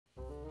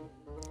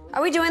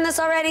Are we doing this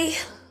already?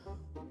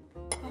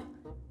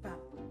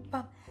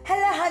 Hello,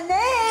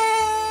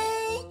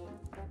 Hunnay!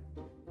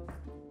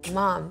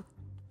 Mom,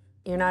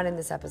 you're not in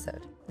this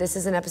episode. This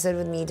is an episode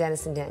with me,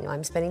 Dennis, and Daniel.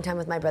 I'm spending time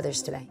with my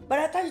brothers today. But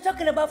I thought you were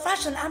talking about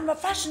fashion. I'm a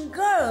fashion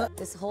girl.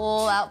 This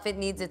whole outfit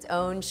needs its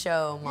own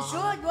show, Mom. You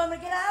sure? You want me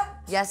to get out?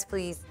 Yes,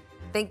 please.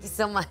 Thank you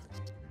so much.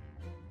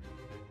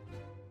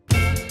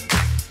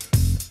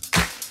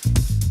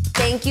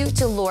 Thank you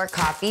to Lore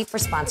Coffee for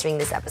sponsoring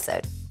this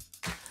episode.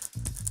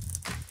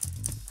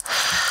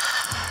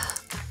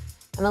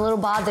 I'm a little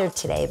bothered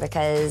today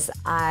because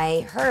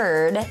I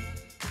heard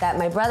that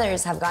my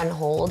brothers have gotten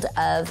hold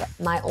of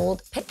my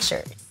old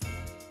pictures.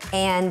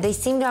 And they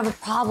seem to have a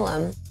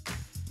problem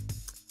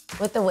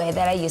with the way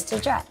that I used to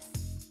dress.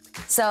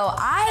 So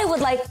I would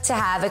like to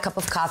have a cup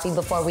of coffee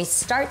before we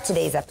start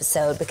today's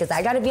episode because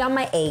I gotta be on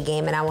my A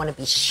game and I wanna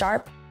be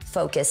sharp,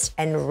 focused,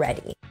 and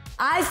ready.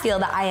 I feel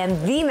that I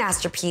am the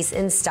masterpiece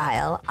in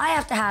style. I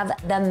have to have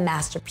the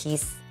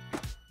masterpiece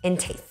in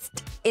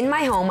taste. In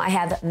my home, I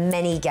have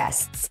many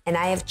guests, and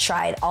I have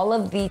tried all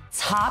of the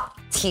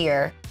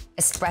top-tier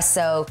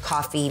espresso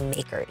coffee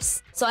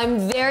makers. So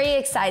I'm very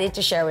excited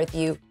to share with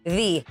you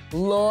the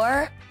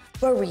Lore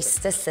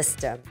Barista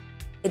System.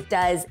 It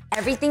does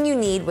everything you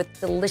need with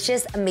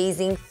delicious,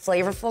 amazing,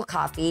 flavorful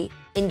coffee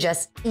in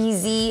just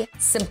easy,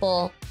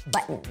 simple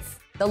buttons.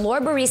 The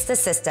Lore Barista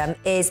System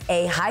is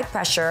a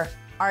high-pressure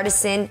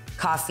artisan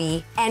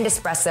coffee and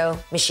espresso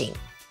machine.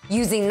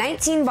 Using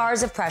 19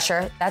 bars of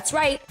pressure, that's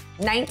right,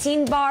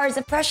 19 bars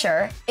of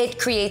pressure, it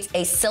creates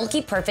a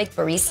silky perfect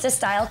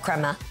barista-style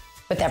crema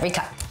with every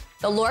cup.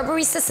 The Lore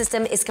Barista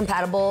System is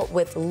compatible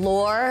with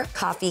Lore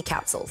coffee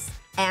capsules,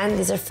 and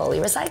these are fully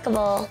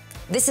recyclable.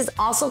 This is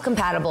also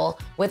compatible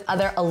with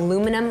other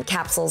aluminum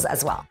capsules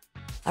as well.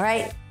 All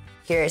right,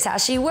 here's how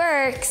she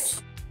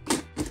works.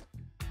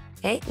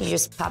 Okay, you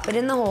just pop it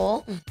in the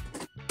hole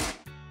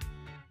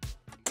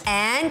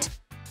and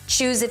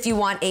choose if you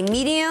want a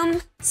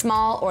medium,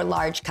 small, or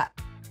large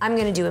cup. I'm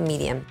gonna do a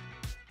medium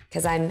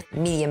because I'm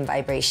medium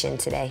vibration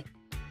today.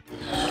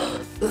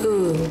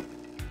 Ooh.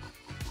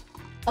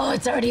 Oh,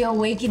 it's already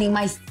awakening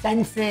my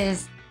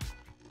senses.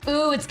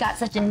 Ooh, it's got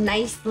such a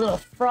nice little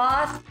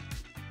froth.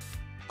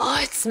 Oh,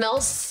 it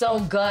smells so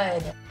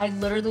good. I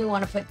literally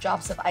want to put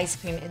drops of ice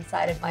cream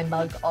inside of my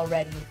mug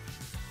already.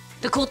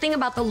 The cool thing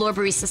about the Lore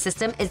Barista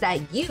System is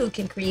that you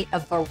can create a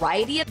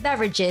variety of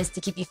beverages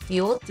to keep you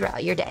fueled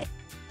throughout your day.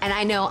 And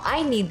I know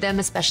I need them,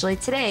 especially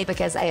today,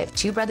 because I have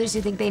two brothers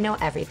who think they know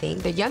everything.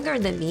 They're younger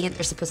than me, and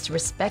they're supposed to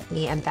respect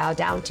me and bow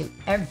down to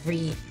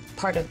every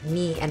part of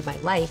me and my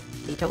life.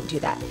 They don't do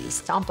that. They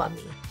stomp on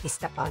me. They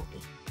step on me.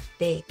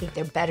 They think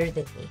they're better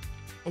than me.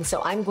 And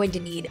so I'm going to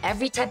need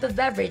every type of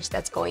beverage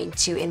that's going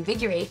to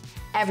invigorate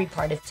every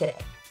part of today.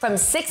 From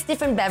 6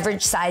 different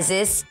beverage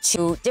sizes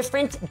to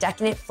different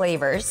decadent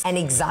flavors and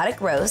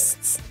exotic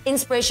roasts,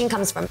 inspiration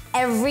comes from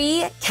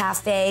every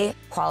cafe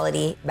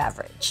quality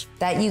beverage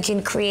that you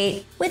can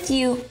create with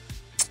you.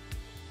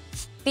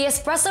 The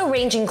espresso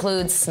range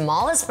includes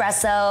small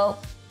espresso,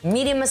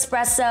 medium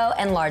espresso,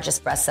 and large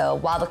espresso,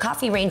 while the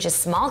coffee range is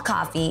small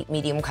coffee,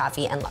 medium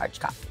coffee, and large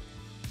coffee.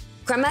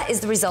 Crema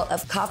is the result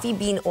of coffee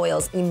bean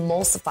oils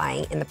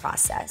emulsifying in the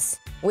process,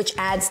 which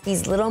adds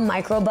these little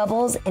micro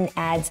bubbles and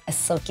adds a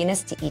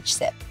silkiness to each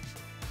sip.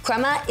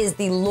 Crema is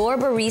the Lore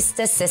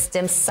Barista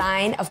System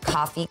sign of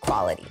coffee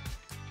quality.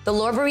 The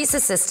Lore Barista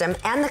System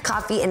and the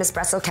coffee and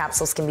espresso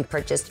capsules can be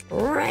purchased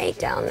right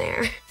down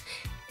there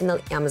in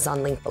the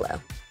Amazon link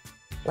below.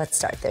 Let's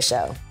start the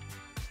show.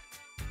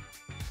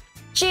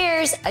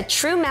 Cheers, a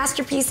true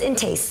masterpiece in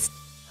taste.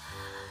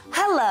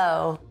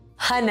 Hello,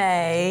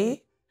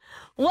 Hunnay.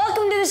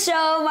 Welcome to the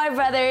show, my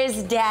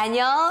brothers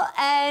Daniel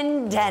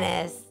and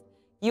Dennis.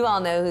 You all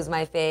know who's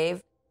my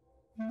fave.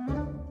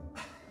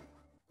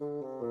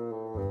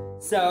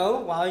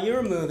 So, while you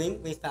were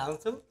moving, we found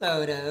some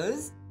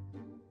photos.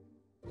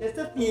 Just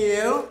a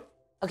few.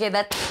 Okay,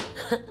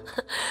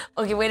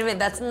 okay, wait a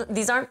minute.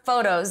 These aren't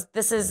photos.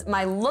 This is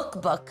my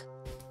lookbook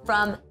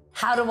from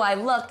How Do I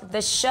Look,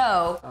 the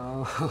show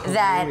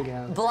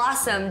that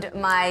blossomed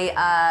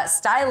my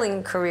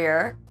styling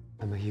career.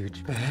 I'm a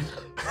huge fan.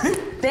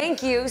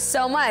 Thank you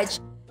so much.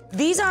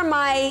 These are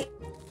my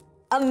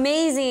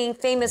amazing,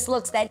 famous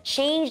looks that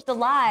changed the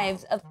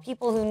lives of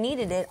people who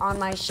needed it on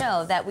my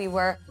show, that we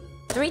were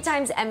 3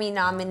 times Emmy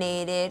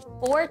nominated,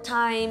 4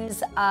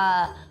 times,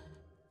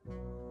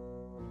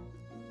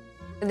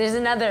 there's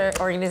another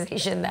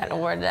organization that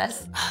awarded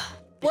us.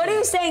 What are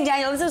you saying,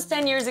 Daniel? This was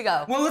 10 years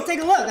ago. Well, let's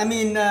take a look. I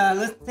mean,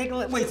 let's take a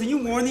look. Wait, so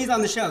you wore these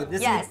on the show?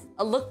 Yes,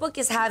 a lookbook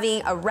is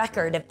having a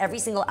record of every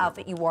single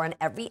outfit you wore on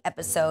every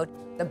episode,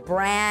 the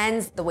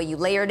brands, the way you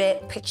layered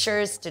it,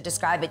 pictures to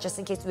describe it, just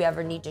in case we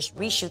ever need to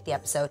reshoot the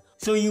episode.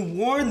 So you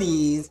wore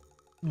these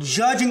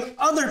judging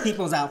other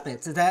people's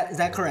outfits, is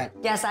that correct?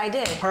 Yes, I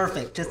did.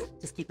 Perfect,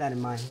 just keep that in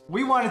mind.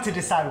 We wanted to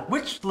decide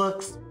which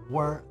looks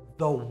were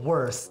the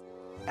worst,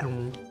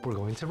 and we're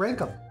going to rank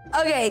them.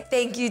 Okay,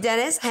 thank you,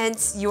 Dennis.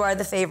 Hence, you are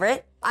the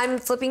favorite. I'm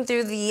flipping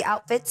through the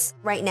outfits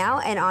right now,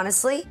 and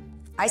honestly,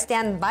 I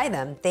stand by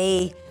them.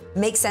 They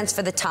makes sense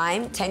for the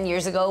time. 10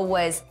 years ago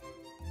was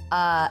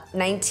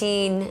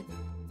 2022.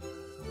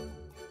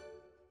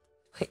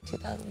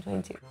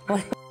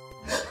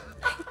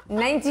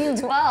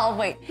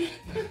 1912,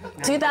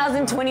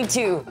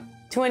 2022,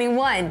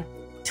 21,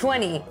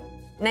 20,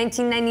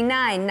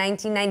 1999,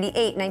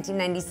 1998,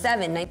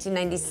 1997,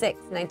 1996,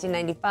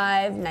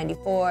 1995,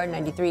 94,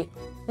 93,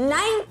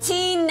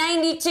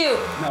 1992.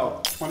 No,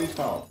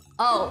 2012.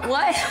 Oh,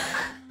 what?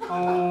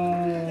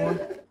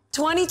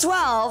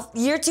 2012,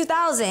 year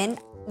 2000,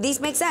 these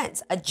make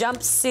sense. A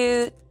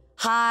jumpsuit,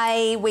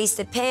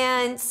 high-waisted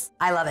pants.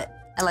 I love it.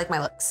 I like my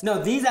looks.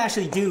 No, these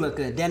actually do look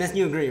good. Dennis,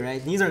 you agree,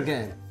 right? These are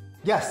good.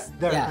 Yes,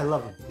 I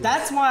love them.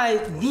 That's why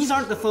these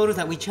aren't the photos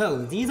that we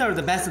chose. These are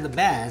the best of the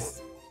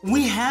best.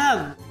 We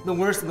have the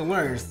worst of the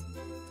worst.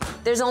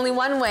 There's only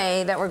one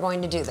way that we're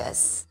going to do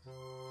this.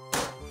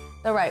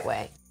 The right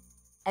way.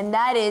 And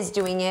that is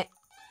doing it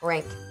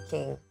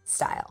ranking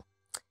style.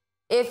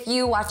 If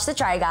you watch the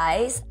Try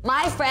Guys,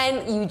 my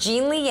friend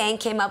Eugene Lee Yang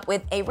came up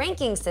with a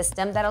ranking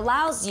system that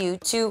allows you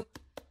to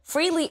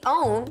freely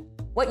own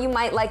what you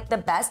might like the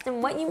best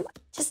and what you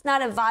just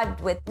not have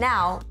vibed with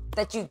now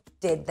that you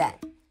did then.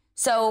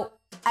 So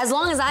as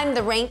long as I'm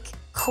the rank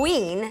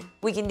queen,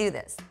 we can do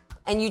this.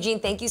 And Eugene,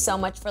 thank you so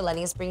much for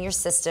letting us bring your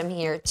system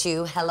here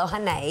to Hello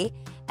Hunnay.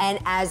 And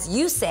as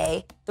you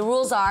say, the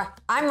rules are,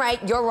 I'm right,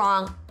 you're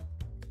wrong,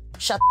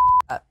 shut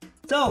the up.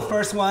 So,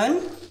 first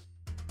one.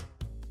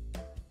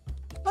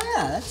 Oh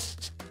yeah,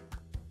 that's...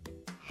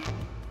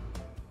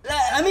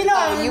 I mean, no.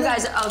 Oh, you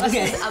guys, this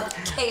okay. is a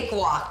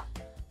cakewalk.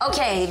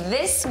 Okay,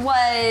 this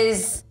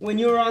was When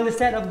you were on the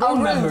set of Gold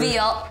a Member.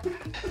 reveal.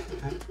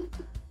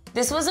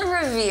 This was a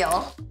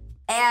reveal,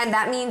 and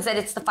that means that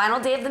it's the final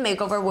day of the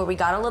makeover where we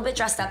got a little bit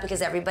dressed up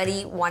because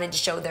everybody wanted to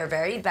show their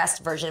very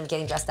best version of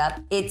getting dressed up.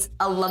 It's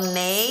a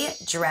lame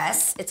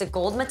dress. It's a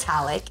gold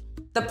metallic.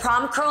 The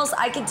prom curls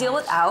I could deal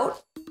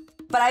without,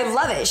 but I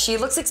love it. She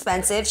looks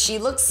expensive. She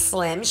looks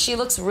slim. She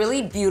looks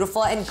really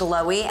beautiful and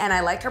glowy, and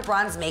I like her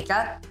bronze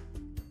makeup.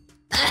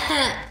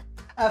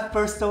 At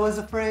first I was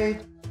afraid.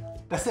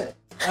 That's it.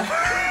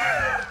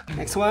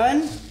 Next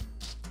one.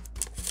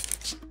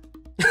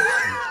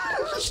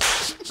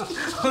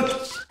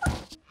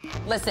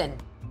 Listen,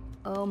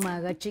 Oh my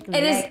God, chicken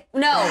it is, leg.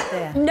 right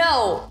there.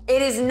 no,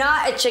 it is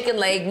not a chicken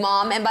leg,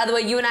 Mom. And by the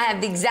way, you and I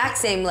have the exact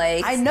same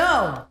legs. I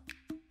know.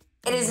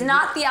 It is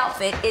not the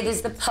outfit, it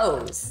is the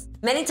pose.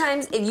 Many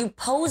times, if you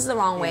pose the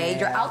wrong way,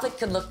 your outfit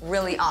could look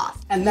really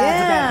off. And that's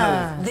a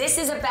bad pose. This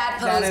is a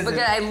bad That pose is because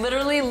it. I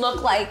literally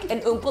look like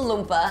an Oompa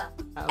Loompa.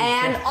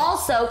 And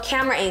also,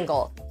 camera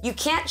angle. You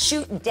can't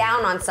shoot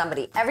down on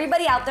somebody.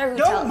 Everybody out there who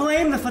Don't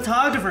blame the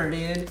photographer,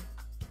 dude.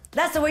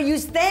 That's the way you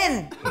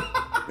stand.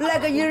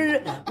 Like you're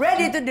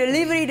ready to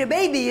deliver the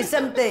baby or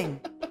something.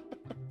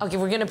 Okay,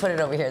 we're gonna put it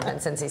over here then,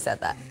 since he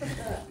said that.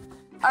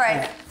 All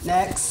right.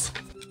 Next.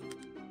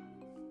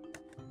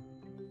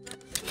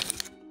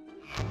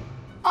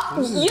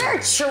 You're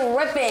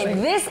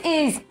tripping. This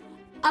is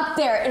up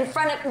there in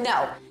front of,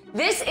 no.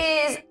 This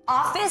is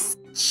office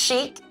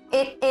chic.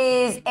 It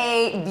is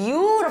a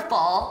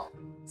beautiful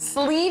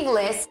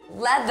sleeveless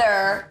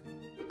leather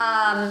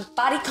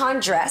bodycon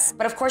dress,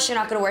 but of course you're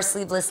not gonna wear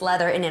sleeveless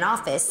leather in an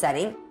office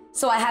setting.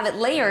 So I have it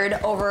layered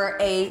over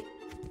a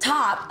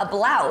top, a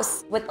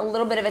blouse with a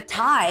little bit of a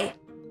tie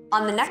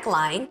on the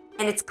neckline,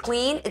 and it's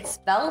clean, it's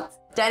spelt.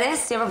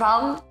 Dennis, do you have a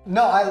problem?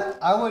 No,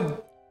 I would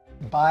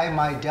buy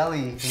my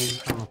deli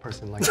meat from a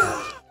person like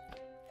that.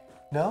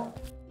 No?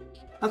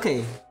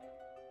 Okay.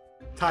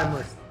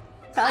 Timeless.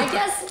 I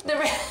guess the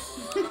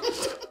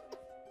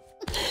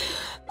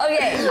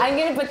Okay, I'm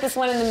gonna put this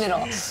one in the middle.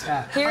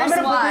 Yeah. Here's I'm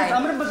gonna why.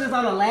 I'm gonna put this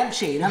on a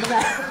lampshade. How about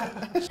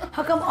that?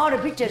 How come all the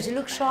pictures you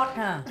look short,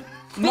 huh?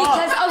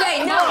 Because,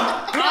 okay, no.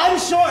 I'm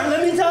short,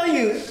 let me tell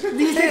you.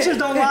 These pictures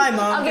don't lie,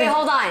 Mom. Okay,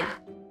 hold on.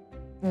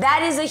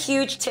 That is a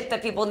huge tip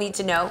that people need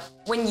to know.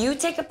 When you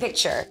take a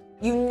picture,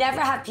 you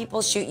never have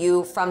people shoot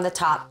you from the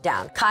top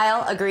down.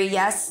 Kyle, agree,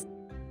 yes?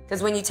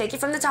 Because when you take it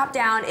from the top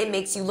down, it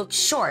makes you look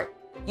short.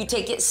 You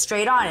take it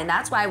straight on, and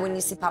that's why when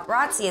you see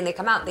paparazzi and they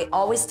come out, they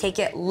always take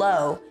it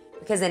low,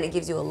 because then it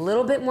gives you a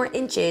little bit more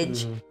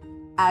inchage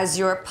as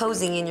you're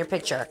posing in your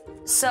picture.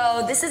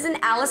 So this is an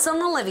Alice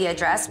and Olivia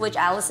dress, which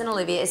Alice and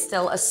Olivia is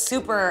still a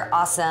super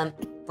awesome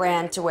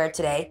brand to wear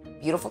today.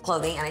 Beautiful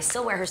clothing, and I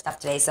still wear her stuff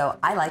today, so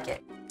I like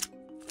it.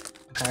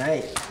 All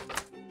right.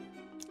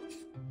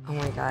 Oh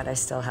my God, I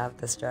still have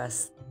this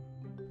dress.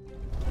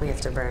 We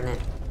have to burn it.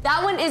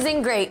 That one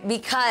isn't great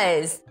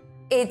because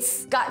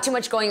it's got too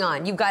much going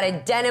on. You've got a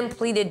denim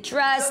pleated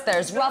dress,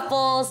 there's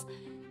ruffles,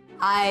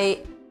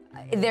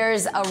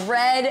 there's a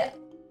red,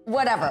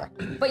 whatever.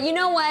 But you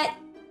know what?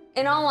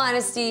 In all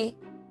honesty,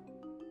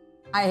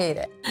 I hate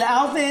it. The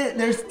outfit,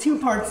 there's two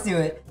parts to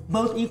it,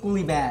 both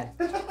equally bad.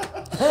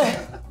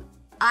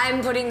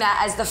 I'm putting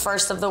that as the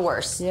first of the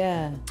worst.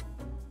 Yeah.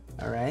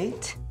 All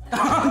right.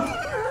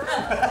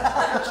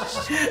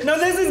 No,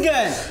 this is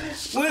good.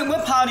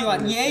 What pile do you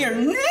want? Yay or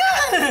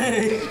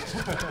nay?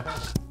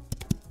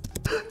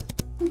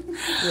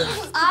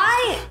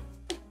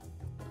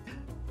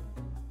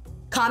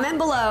 comment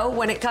below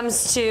when it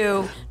comes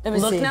to Let me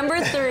look see. number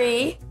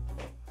 3.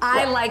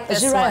 I like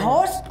this Did she one. write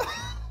horse?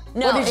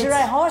 No, What did she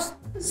write horse?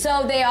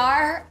 So they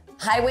are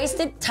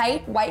high-waisted,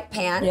 tight white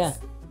pants Yeah.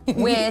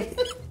 with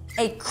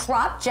a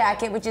crop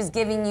jacket, which is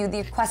giving you the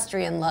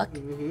equestrian look.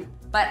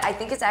 But I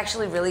think it's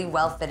actually really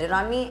well fitted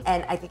on me,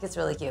 and I think it's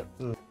really cute.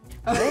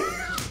 All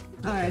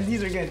right,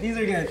 these are good. These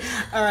are good.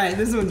 All right,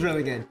 this one's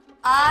really good.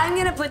 I'm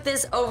gonna put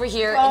this over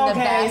here in the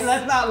Okay, best.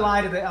 let's not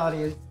lie to the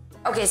audience.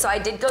 Okay, so I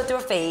did go through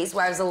a phase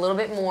where I was a little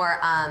bit more,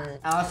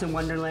 Alice in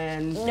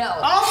Wonderland. No.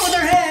 Off with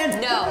her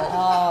head! no.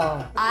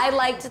 Oh. I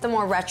liked the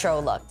more retro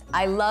look.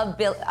 I love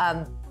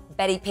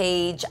Betty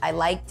Page. I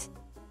liked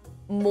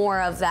more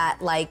of that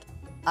like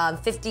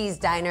 50s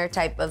diner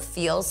type of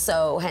feel,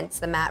 so hence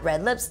the matte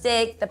red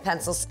lipstick, the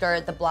pencil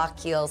skirt, the block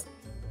heels,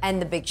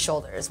 and the big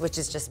shoulders, which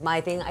is just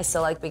my thing. I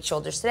still like big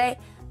shoulders today.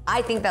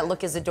 I think that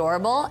look is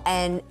adorable,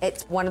 and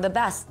it's one of the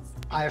best.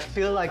 I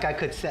feel like I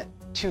could set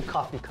 2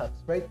 coffee cups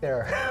right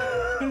there.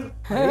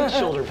 Big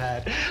shoulder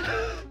pad.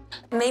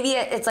 Maybe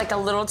it's like a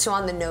little too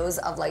on the nose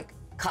of like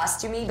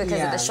costumey because of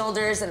Yeah. the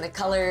shoulders and the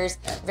colors,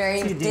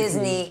 very Too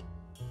Disney.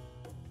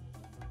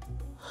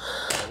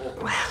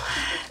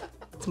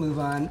 Let's move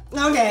on.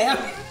 Okay.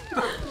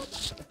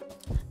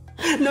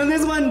 No,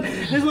 this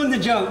one's a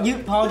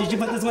joke. Paul, did you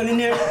put this one in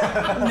there?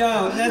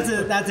 No,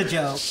 that's a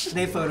joke.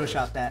 They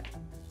photoshopped that.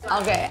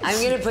 Okay,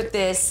 I'm gonna put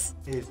this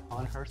Is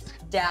on her.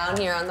 down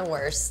here on the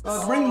worst.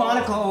 Oh, bring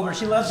Monica over.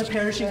 She loves the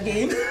parachute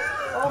game.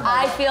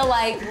 I feel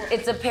like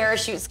it's a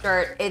parachute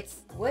skirt. It's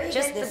Where you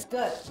just get this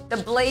skirt? the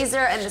blazer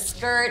and the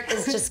skirt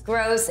is just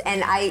gross,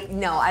 and I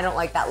don't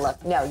like that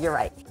look. No, you're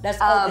right. That's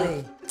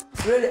ugly.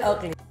 Really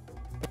ugly.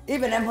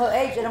 Even I'm her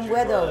age, I don't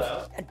wear those.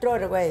 I throw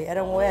it away. I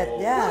don't wear it.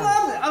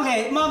 Yeah. Mom,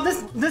 okay, Mom,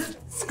 this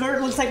skirt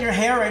looks like your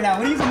hair right now.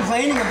 What are you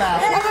complaining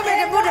about? I can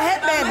make it put a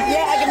headband.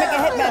 Yeah, I can make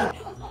a headband.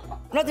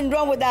 Nothing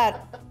wrong with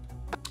that.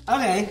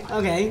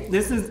 Okay.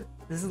 This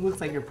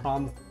looks like your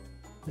prom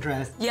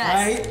dress.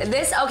 Yes.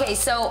 Right? Okay,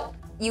 so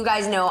you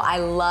guys know I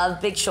love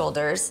big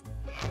shoulders.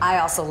 I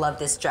also love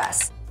this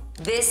dress.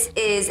 This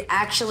is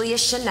actually a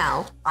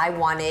Chanel. I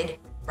wanted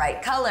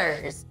bright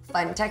colors,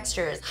 fun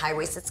textures,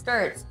 high-waisted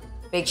skirts,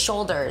 big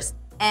shoulders.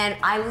 And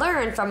I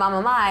learned from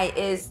Mama Mai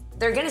is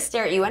they're gonna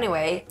stare at you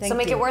anyway, so Thank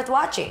make you. it worth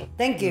watching.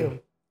 Thank you.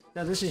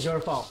 No, this is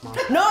your fault, Mom.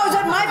 No, it's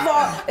not my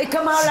fault. It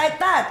come out like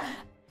that.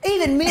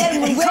 Even me, I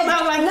don't It wear come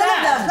out like none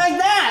that. of them. Like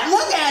that.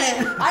 Look at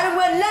it. I don't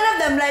wear none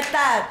of them like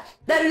that.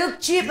 That look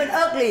cheap and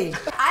ugly.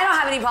 I don't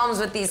have any problems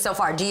with these so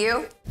far, do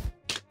you?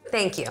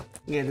 Thank you.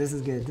 Yeah, this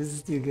is good. This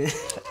is too good.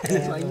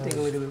 That's why you take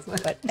a look at this one.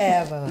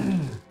 Whatever.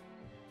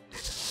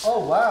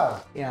 Oh,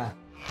 wow. Yeah.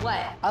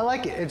 What? I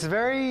like it. It's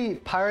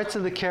very Pirates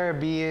of the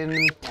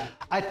Caribbean.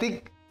 I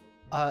think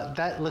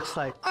that looks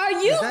like. Are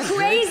you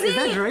crazy? Is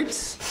that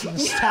drapes?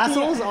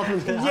 Tassels off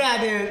of the.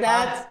 Yeah, dude.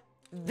 That's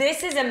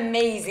This is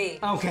amazing.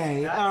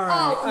 okay. All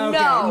right. Oh, okay.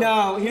 no.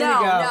 No. Here No,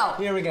 we go. no.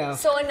 Here we go.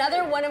 So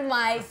another one of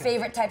my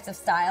favorite types of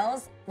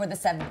styles were the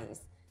 70s.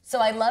 So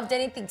I loved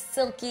anything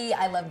silky.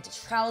 I loved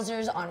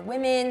trousers on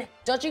women.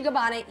 Dolce &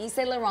 Gabbana, Yves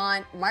Saint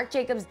Laurent, Marc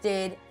Jacobs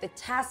did the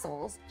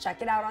tassels.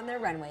 Check it out on their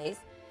runways.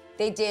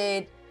 They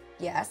did,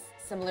 yes,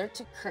 similar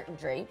to curtain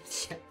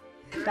drapes.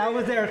 That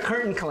was their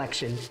curtain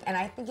collection. And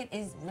I think it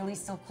is really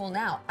so cool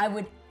now. I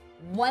would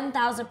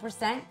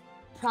 1000%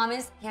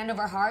 promise, hand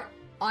over heart,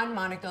 on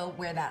Monaco,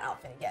 wear that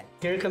outfit again.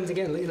 Here it comes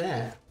again. Look at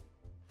that.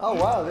 Oh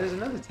wow, there's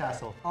another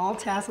tassel. All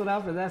tasseled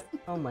out, but that's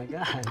oh my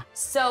god.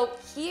 So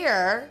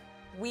here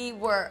we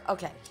were,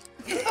 okay.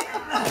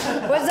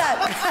 What's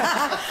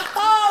that?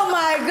 Oh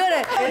my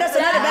goodness. That's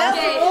another belt?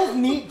 Okay. Both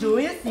meet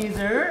Julius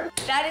Caesar.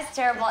 That is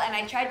terrible, and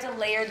I tried to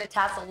layer the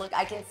tassel look.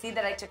 I can see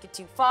that I took it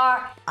too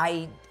far.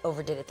 I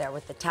overdid it there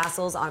with the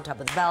tassels on top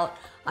of the belt,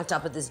 on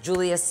top of this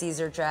Julius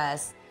Caesar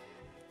dress.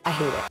 I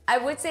hate it. I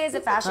would say as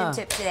a fashion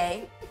tip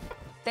today,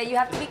 that you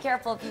have to be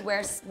careful if you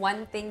wear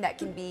one thing that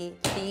can be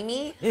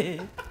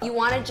themey. You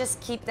want to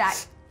just keep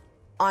that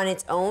on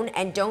its own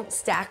and don't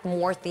stack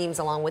more themes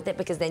along with it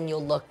because then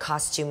you'll look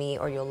costumey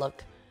or you'll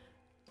look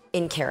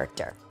in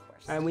character.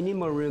 All right, we need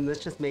more room.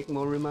 Let's just make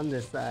more room on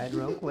this side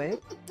real quick.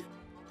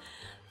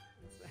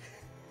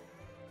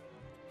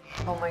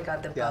 Oh my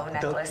God, the bow Yeah,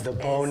 necklace the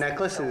bow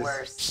necklace the is-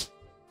 worst.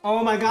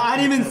 Oh my god, I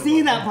didn't even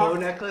see that Bow part.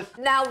 necklace.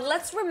 Now,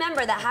 let's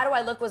remember that How Do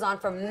I Look was on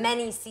for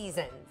many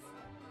seasons.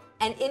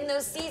 And in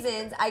those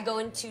seasons, I go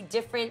into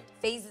different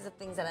phases of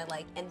things that I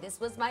like. And this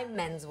was my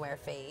menswear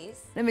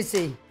phase. Let me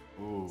see.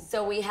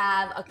 So we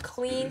have a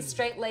clean,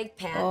 straight leg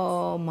pants.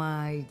 Oh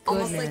my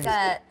goodness. Almost like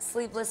a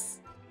sleeveless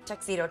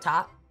tuxedo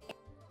top.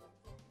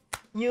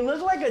 You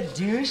look like a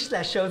douche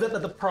that shows up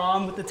at the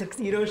prom with the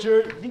tuxedo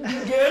shirt. Did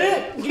you get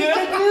it? Get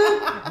it,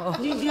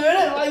 dude? You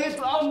get it? Like it's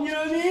you know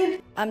what I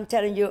mean? I'm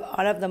telling you,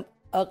 all of them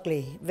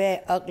ugly, very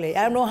ugly.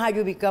 I don't know how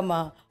you become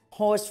a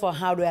host for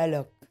How Do I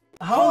Look.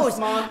 Host,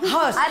 Mom.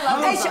 Host. I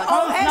love host.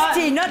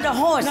 H-O-S-T, not the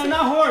horse. No,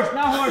 not horse,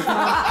 Mom.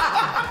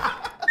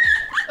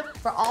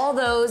 For all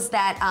those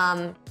that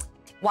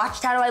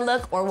watched How Do I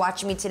Look or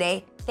watch me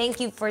today, thank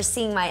you for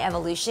seeing my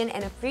evolution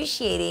and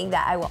appreciating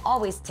that I will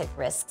always take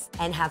risks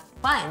and have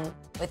fun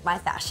with my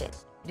fashion.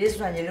 This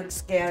one, you look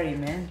scary,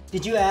 man.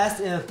 Did you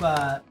ask if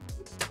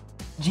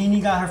Jeannie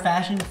got her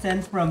fashion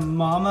sense from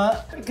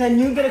Mama? Can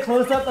you get a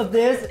close-up of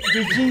this?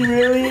 Did she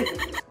really?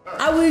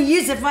 I will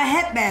use it for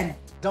headband.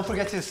 Don't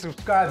forget to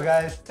subscribe,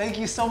 guys. Thank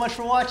you so much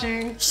for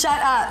watching.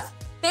 Shut up.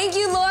 Thank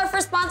you, Laura, for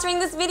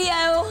sponsoring this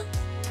video.